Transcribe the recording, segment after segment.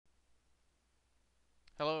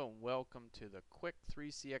Hello and welcome to the quick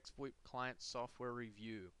 3CX Voipclient software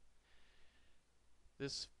review.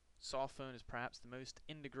 This soft phone is perhaps the most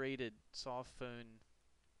integrated soft phone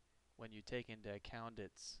when you take into account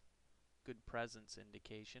its good presence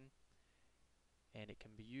indication, and it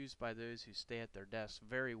can be used by those who stay at their desks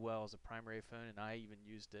very well as a primary phone, and I even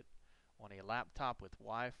used it on a laptop with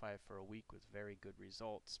Wi-Fi for a week with very good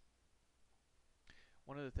results.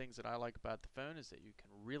 One of the things that I like about the phone is that you can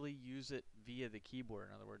really use it via the keyboard.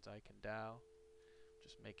 In other words, I can dial,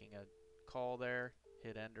 just making a call there,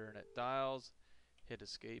 hit enter and it dials, hit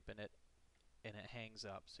escape and it hangs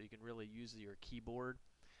up. So you can really use your keyboard.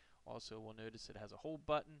 Also, we'll notice it has a hold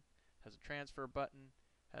button, has a transfer button,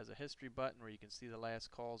 has a history button where you can see the last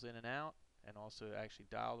calls in and out, and also actually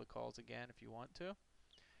dial the calls again if you want to.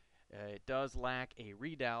 It does lack a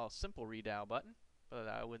simple redial button, but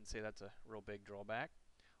I wouldn't say that's a real big drawback.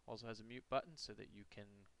 Also has a mute button so that you can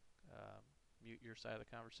mute your side of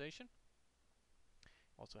the conversation.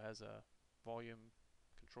 Also has a volume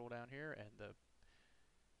control down here and the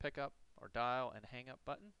pickup or dial and hang up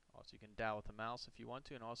button. Also you can dial with the mouse if you want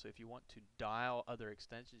to, and also if you want to dial other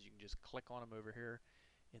extensions you can just click on them over here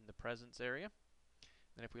in the presence area.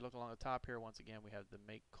 Then if we look along the top here, once again we have the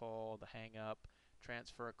make call, the hang up,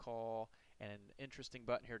 transfer a call, and an interesting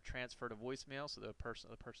button here, transfer to voicemail, so the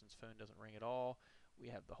person's phone doesn't ring at all. We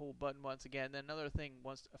have the hold button once again. Then another thing,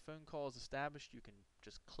 once a phone call is established, you can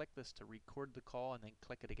just click this to record the call and then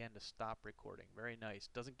click it again to stop recording. Very nice.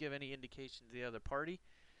 Doesn't give any indication to the other party,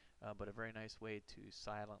 but a very nice way to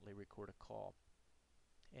silently record a call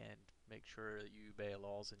and make sure that you obey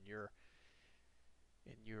laws in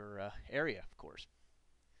your area, of course.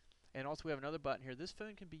 And also we have another button here. This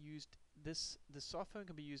phone can be used, this soft phone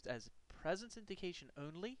can be used as presence indication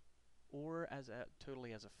only, or as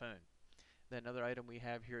totally as a phone. Then another item we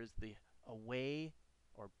have here is the away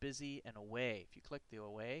or busy and away. If you click the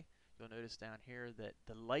away, you'll notice down here that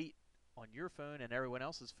the light on your phone and everyone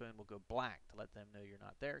else's phone will go black to let them know you're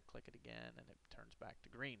not there. Click it again and it turns back to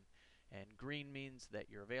green. And green means that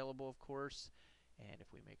you're available, of course. And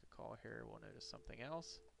if we make a call here, we'll notice something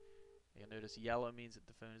else. You'll notice yellow means that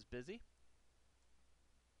the phone is busy,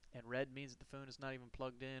 and red means that the phone is not even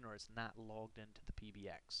plugged in or it's not logged into the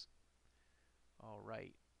PBX.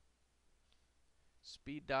 Alright.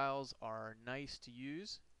 Speed dials are nice to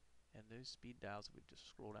use, and those speed dials, if we just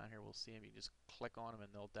scroll down here, we'll see them. You just click on them and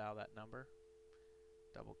they'll dial that number.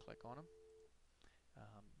 Double click on them.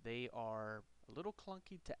 They are a little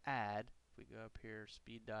clunky to add. If we go up here,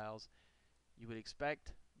 speed dials, you would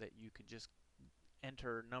expect that you could just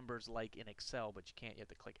enter numbers like in Excel, but you can't. You have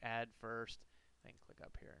to click add first, then click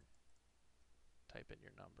up here and type in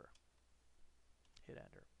your number. Hit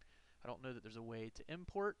enter. I don't know that there's a way to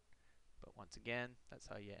import, but once again, that's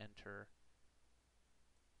how you enter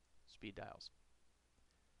speed dials.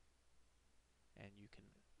 And you can,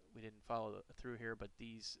 we didn't follow through here, but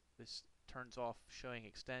this turns off showing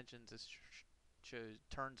extensions. This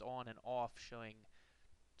turns on and off showing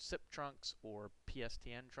SIP trunks or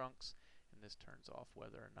PSTN trunks, and this turns off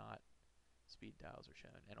whether or not speed dials are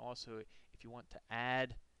shown. And also, if you want to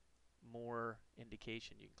add more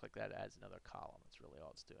indication, you can click that. It adds another column. That's really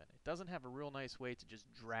all it's doing. It doesn't have a real nice way to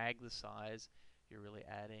just drag the size. You're really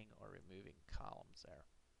adding or removing columns there.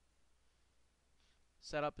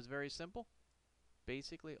 Setup is very simple.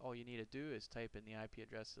 Basically, all you need to do is type in the IP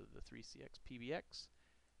address of the 3CX PBX,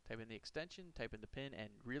 type in the extension, type in the PIN, and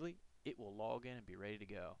really, it will log in and be ready to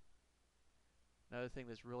go. Another thing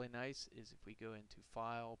that's really nice is if we go into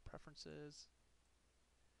File, Preferences,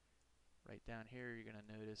 right down here you're going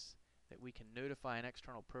to notice that we can notify an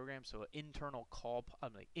external program, so an internal call,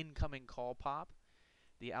 incoming call pop.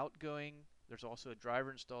 The outgoing, there's also a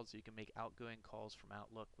driver installed so you can make outgoing calls from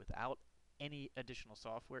Outlook without any additional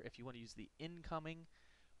software. If you want to use the incoming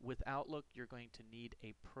with Outlook, you're going to need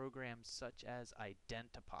a program such as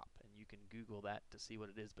Identipop, and you can Google that to see what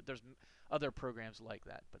it is. But there's other programs like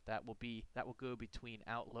that, but that will go between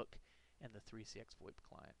Outlook and the 3CX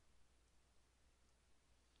Voipclient.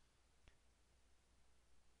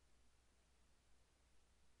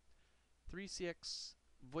 .3CX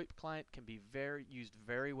Voipclient can be used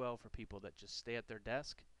very well for people that just stay at their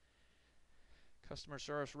desk. Customer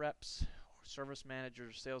service reps, service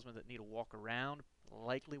managers, salesmen that need to walk around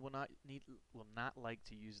likely will not like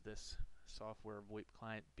to use this software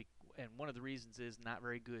Voipclient, and one of the reasons is not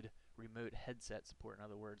very good remote headset support. In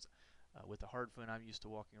other words, with a hard phone, I'm used to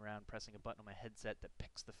walking around pressing a button on my headset that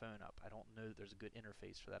picks the phone up. I don't know that there's a good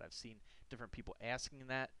interface for that. I've seen different people asking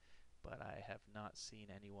that, but I have not seen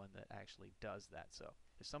anyone that actually does that. So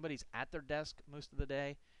if somebody's at their desk most of the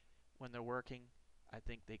day when they're working, I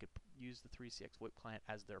think they could use the 3CX VoIP client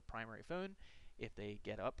as their primary phone. If they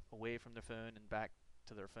get up away from their phone and back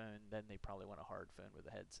to their phone, then they probably want a hard phone with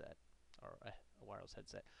a headset or a wireless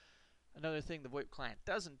headset. Another thing the VoIP client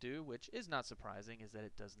doesn't do, which is not surprising, is that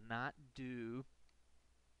it does not do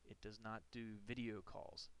video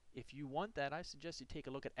calls. If you want that, I suggest you take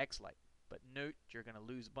a look at Xlite. But note, you're going to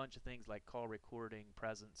lose a bunch of things like call recording,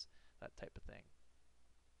 presence, that type of thing.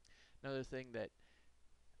 Another thing that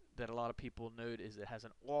a lot of people note is it has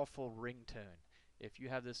an awful ringtone. If you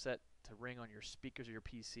have this set to ring on your speakers of your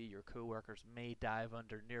PC, your coworkers may dive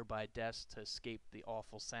under nearby desks to escape the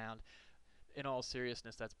awful sound. In all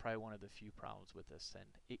seriousness, that's probably one of the few problems with this, and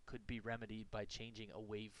it could be remedied by changing a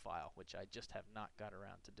WAV file, which I just have not got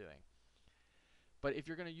around to doing. But if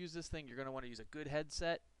you're going to use this thing, you're going to want to use a good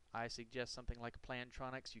headset. I suggest something like a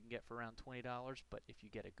Plantronics you can get for around $20, but if you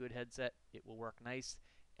get a good headset, it will work nice.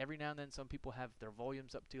 Every now and then some people have their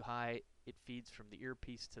volumes up too high. It feeds from the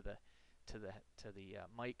earpiece to the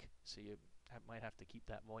mic, so you might have to keep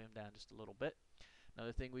that volume down just a little bit.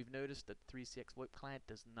 Another thing we've noticed that 3CX VoIP client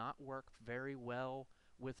does not work very well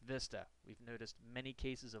with Vista. We've noticed many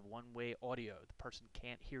cases of one-way audio. The person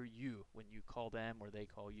can't hear you when you call them or they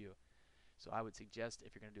call you. So I would suggest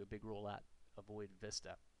if you're going to do a big rollout, avoid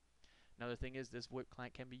Vista. Another thing is this VoIP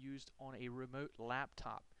client can be used on a remote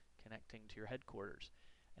laptop connecting to your headquarters.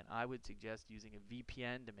 And I would suggest using a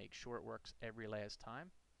VPN to make sure it works every last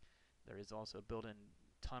time. There is also a built-in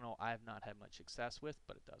tunnel I have not had much success with,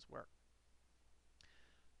 but it does work.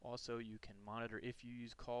 Also, you can monitor if you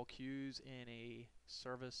use call queues in a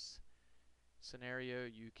service scenario.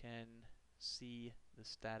 You can see the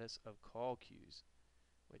status of call queues,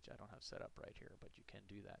 which I don't have set up right here, but you can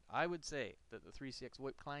do that. I would say that the 3CX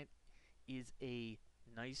VoIP client is a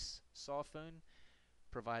nice soft phone,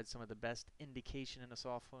 provides some of the best indication in a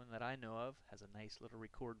soft phone that I know of, has a nice little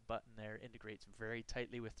record button there, integrates very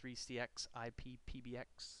tightly with 3CX IP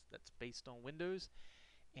PBX that's based on Windows,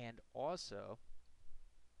 and also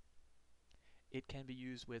it can be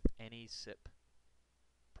used with any SIP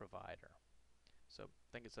provider. So I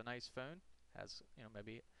think it's a nice phone. Has,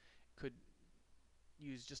 maybe could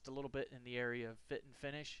use just a little bit in the area of fit and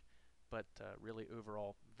finish, but really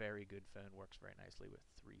overall very good phone, works very nicely with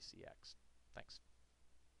 3CX. Thanks.